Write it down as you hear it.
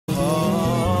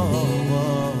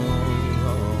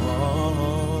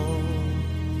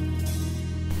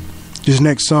This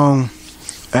next song,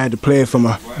 I had to play it for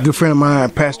my good friend of mine,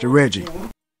 Pastor Reggie.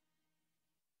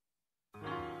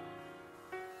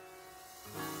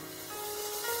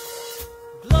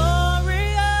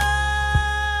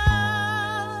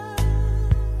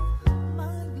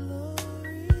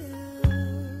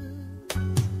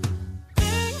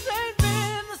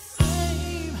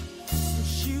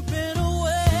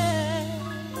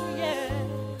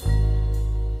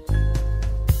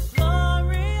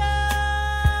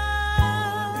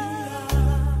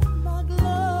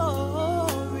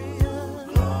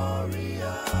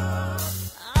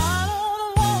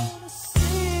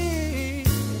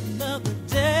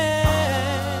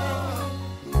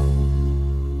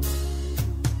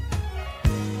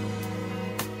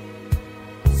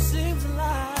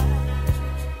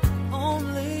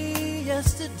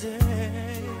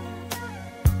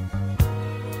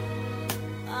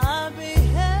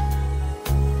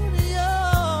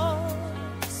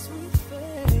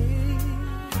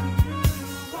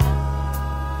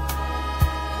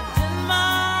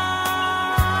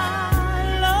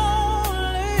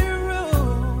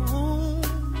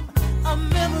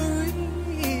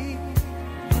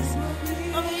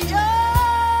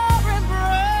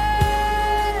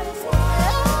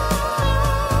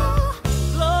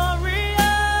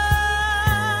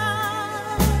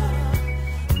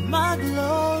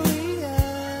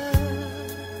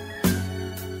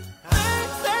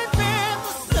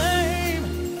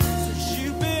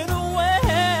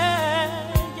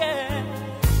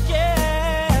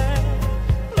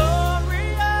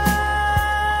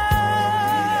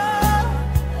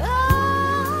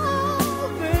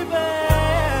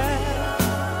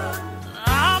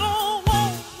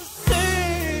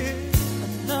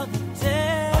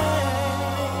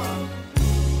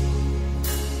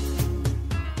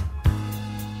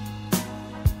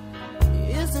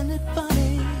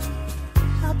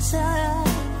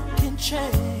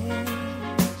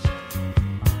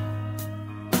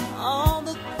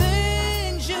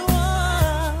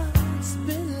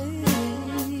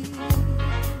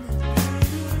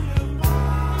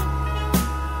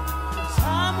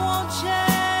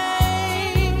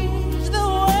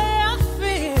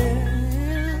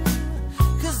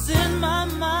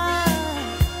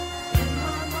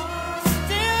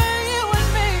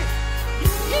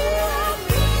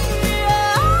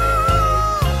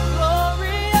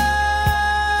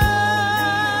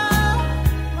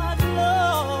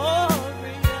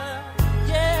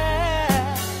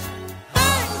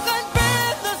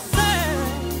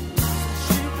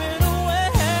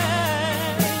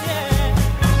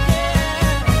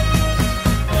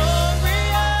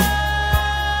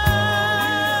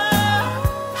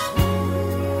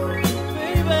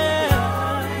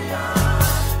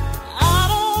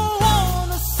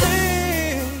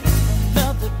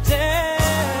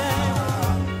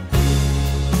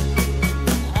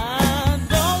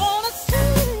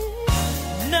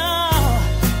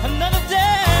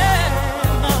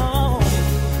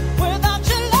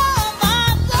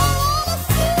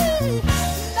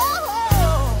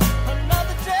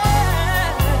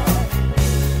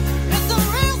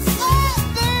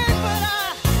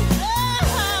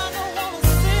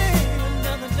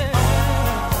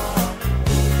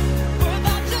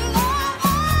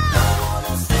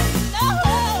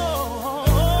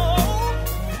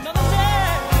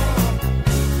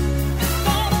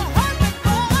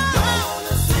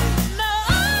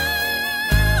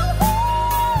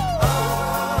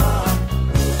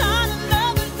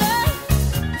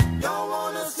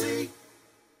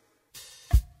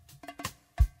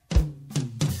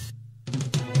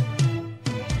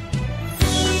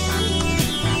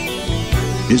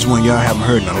 This one y'all haven't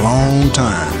heard in a long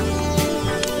time.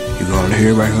 You're going to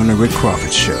hear it right here on the Rick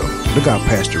Crawford Show. Look out,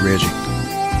 Pastor Reggie.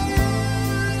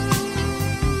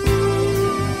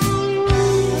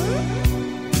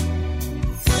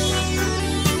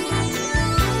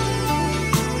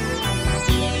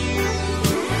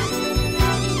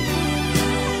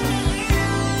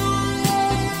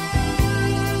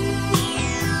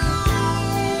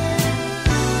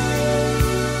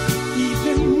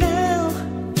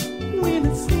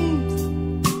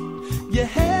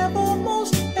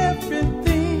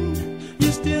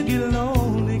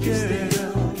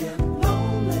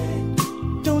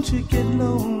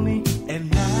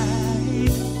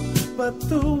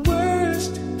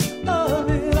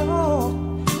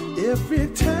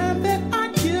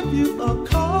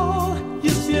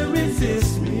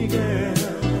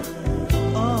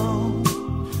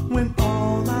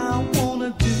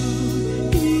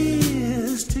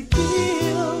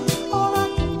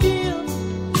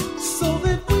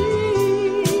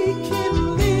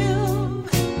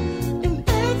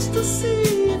 The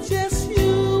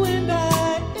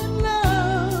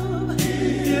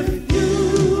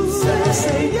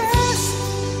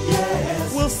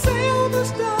the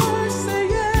stars, say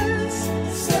yes.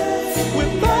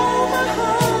 With all my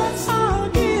heart, I'll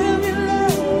give you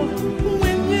love.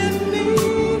 When you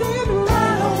need it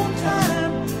right on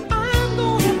time, I'm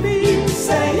gonna be.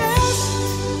 Say yes,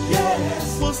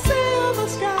 yes. We'll sail the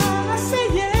sky, say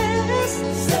yes.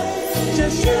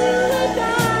 Just you and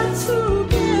I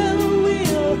together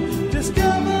we'll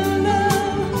discover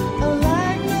love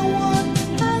like no one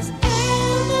has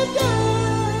ever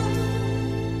done.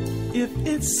 If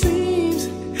it seems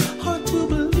hard to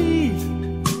believe,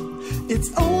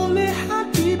 it's only how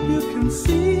deep you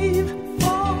conceive.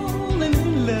 Falling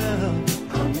in love,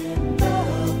 I'm in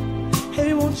love.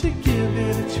 Hey, won't you give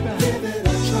it a try? Give it a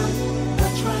try, a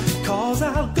try. 'Cause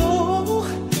I'll go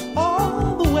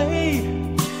all the way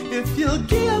if you'll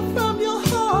give from your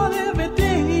heart every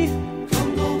day.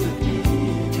 Come go with me,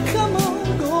 come on,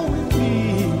 go with me.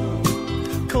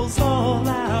 'Cause all I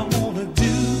wanna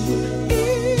do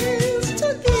is to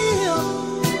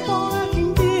give all I can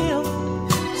give,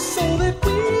 so that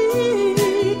we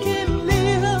can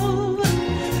live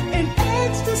in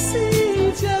ecstasy,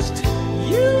 just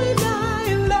you and I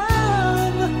in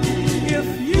love. If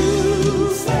you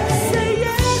say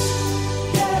yes,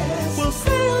 we'll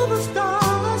sail the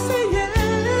stars, say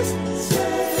yes.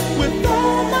 With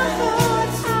all my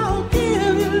heart, I'll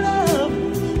give you love.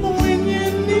 When you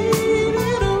need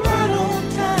it right on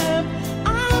time,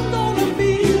 I'm gonna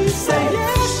be. Say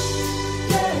yes,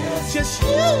 just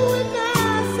you and I,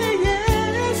 say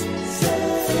yes.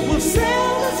 We'll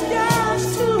sail the skies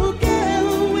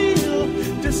together, we'll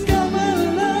discover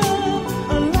love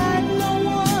like no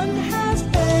one has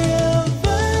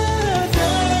ever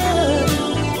done.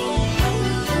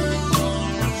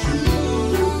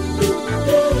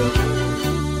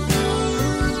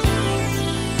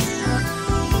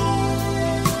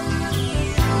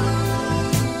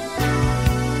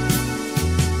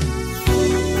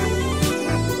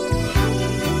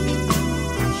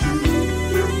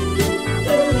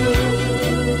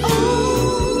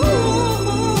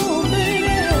 Oh, baby.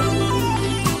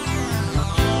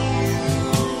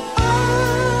 I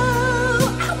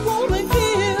wanna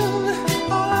give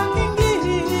all I can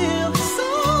give, so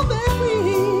that we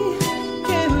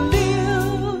can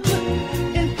live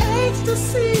in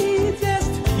ecstasy,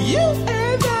 just you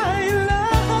and I in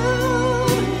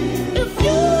love. If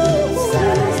you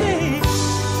say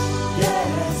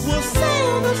yes, we'll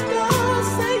sail the stars,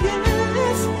 say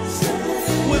yes.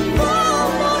 With all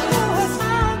my heart,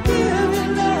 I'll give you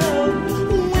love.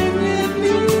 When you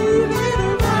need it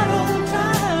right on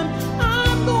time,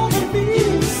 I'm gonna be.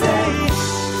 Say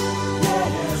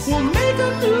yes, we'll make a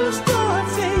new start,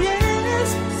 say yes.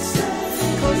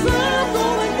 'Cause I'm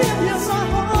gonna give you my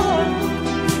heart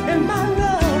and my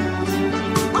love,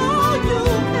 all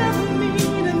you'll ever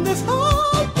need in this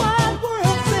whole wide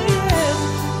world, say yes.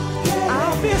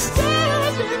 I'll be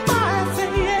standing by, say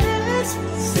yes.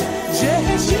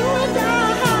 Just you and I,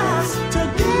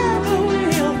 together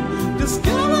we'll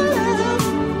discover love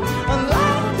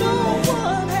like no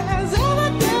one has ever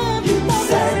done before.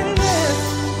 Say yes.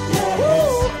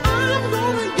 Ooh, I'm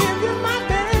gonna give you my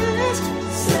best,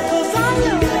 'cause I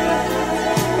love you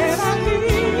and I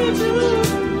need you.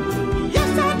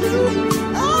 Yes, I do.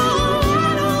 Oh,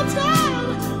 right on time,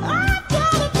 I'm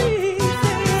gonna be.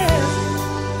 Say yes.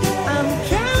 I'm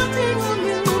counting on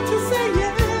you to say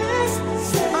yes.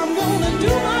 I'm gonna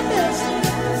do my best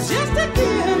just to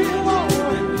give you all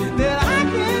that I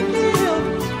can give,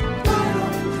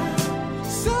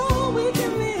 so we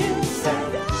can live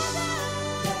together.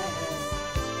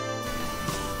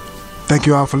 Thank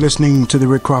you all for listening to the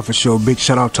Rick Crawford Show. Big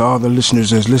shout out to all the listeners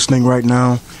that's listening right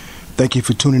now. Thank you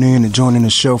for tuning in and joining the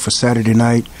show for Saturday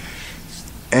night.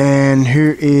 And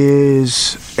here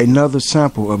is another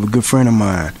sample of a good friend of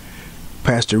mine.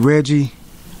 Pastor Reggie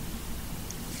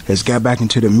has got back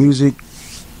into the music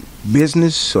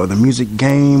business or the music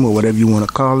game or whatever you want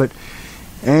to call it.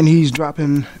 And he's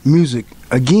dropping music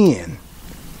again.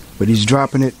 But he's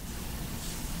dropping it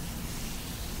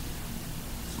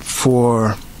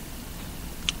for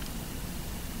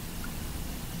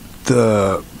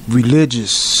the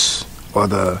religious or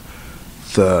the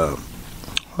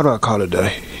what do I call it,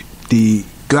 the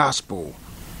gospel.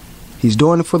 He's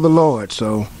doing it for the Lord,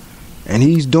 so, and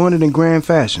he's doing it in grand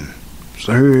fashion.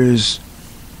 So here's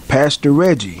Pastor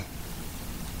Reggie,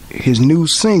 his new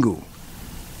single,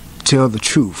 Tell the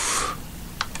Truth.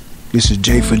 This is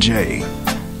J for J.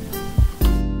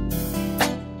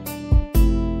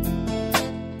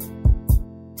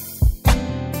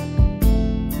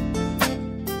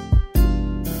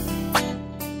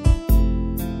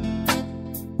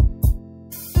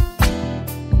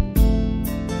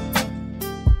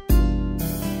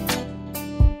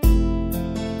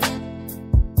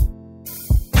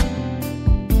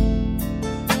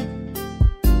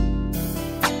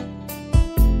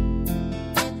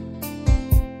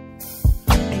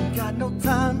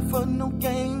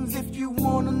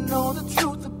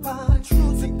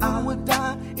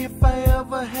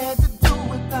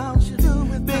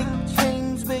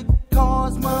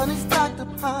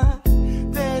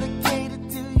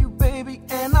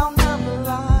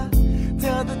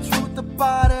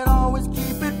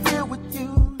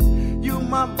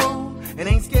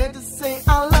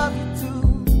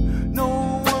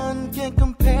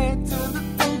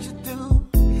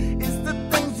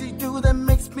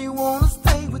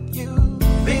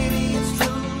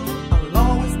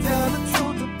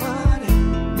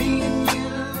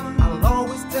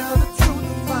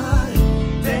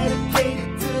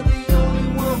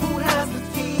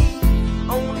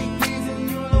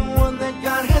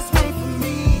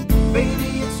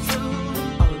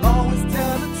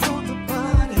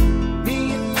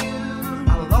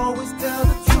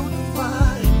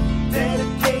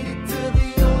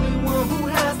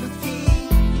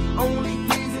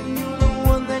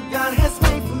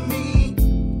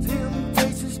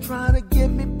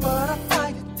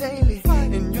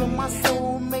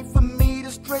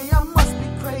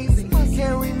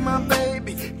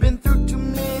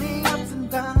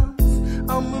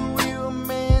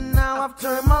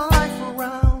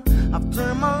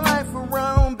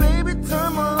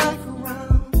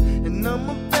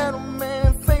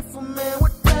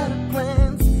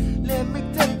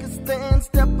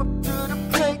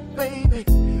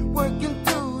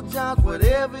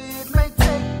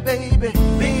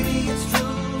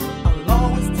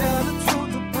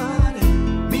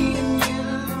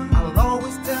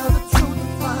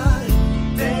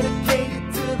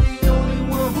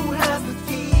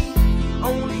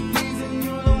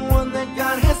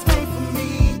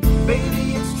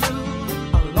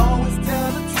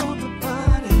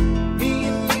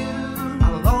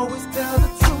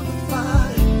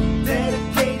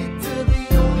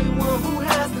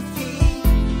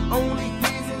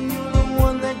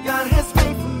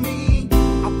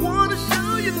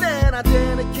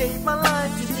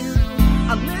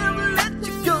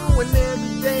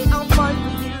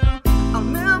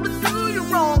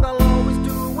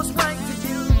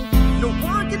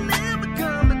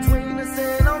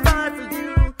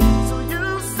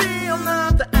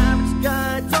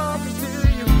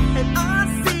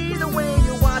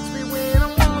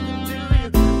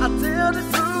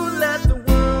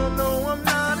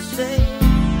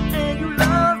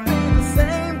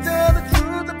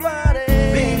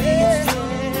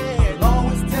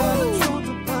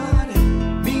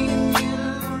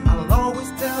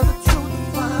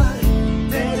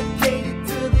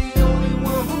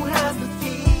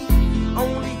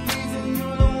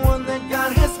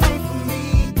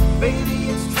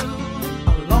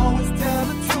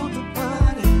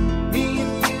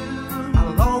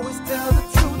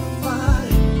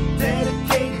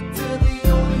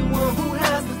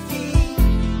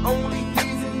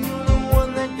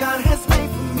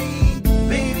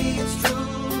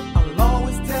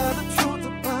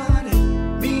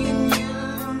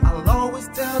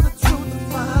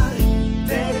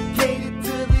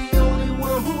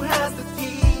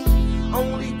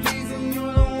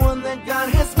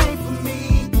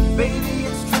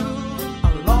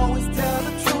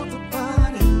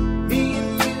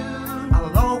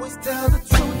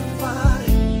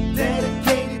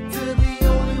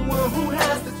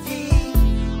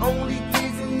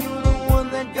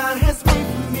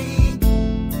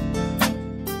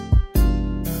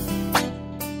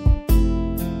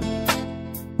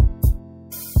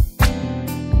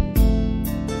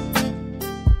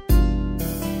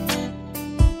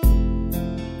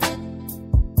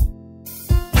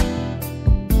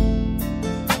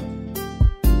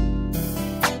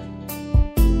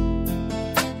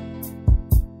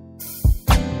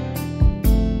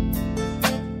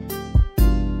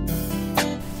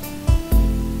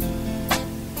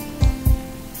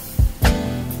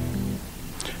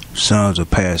 sounds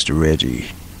of Pastor Reggie.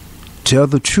 Tell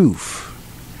the truth.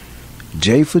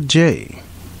 J for J,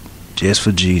 just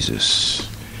for Jesus.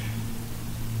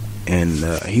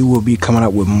 And he will be coming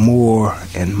out with more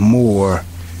and more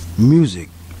music.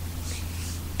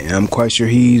 And I'm quite sure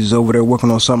he's over there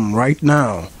working on something right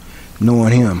now,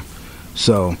 knowing him.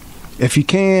 So, if you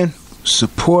can,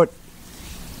 support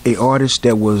a artist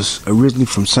that was originally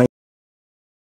from St.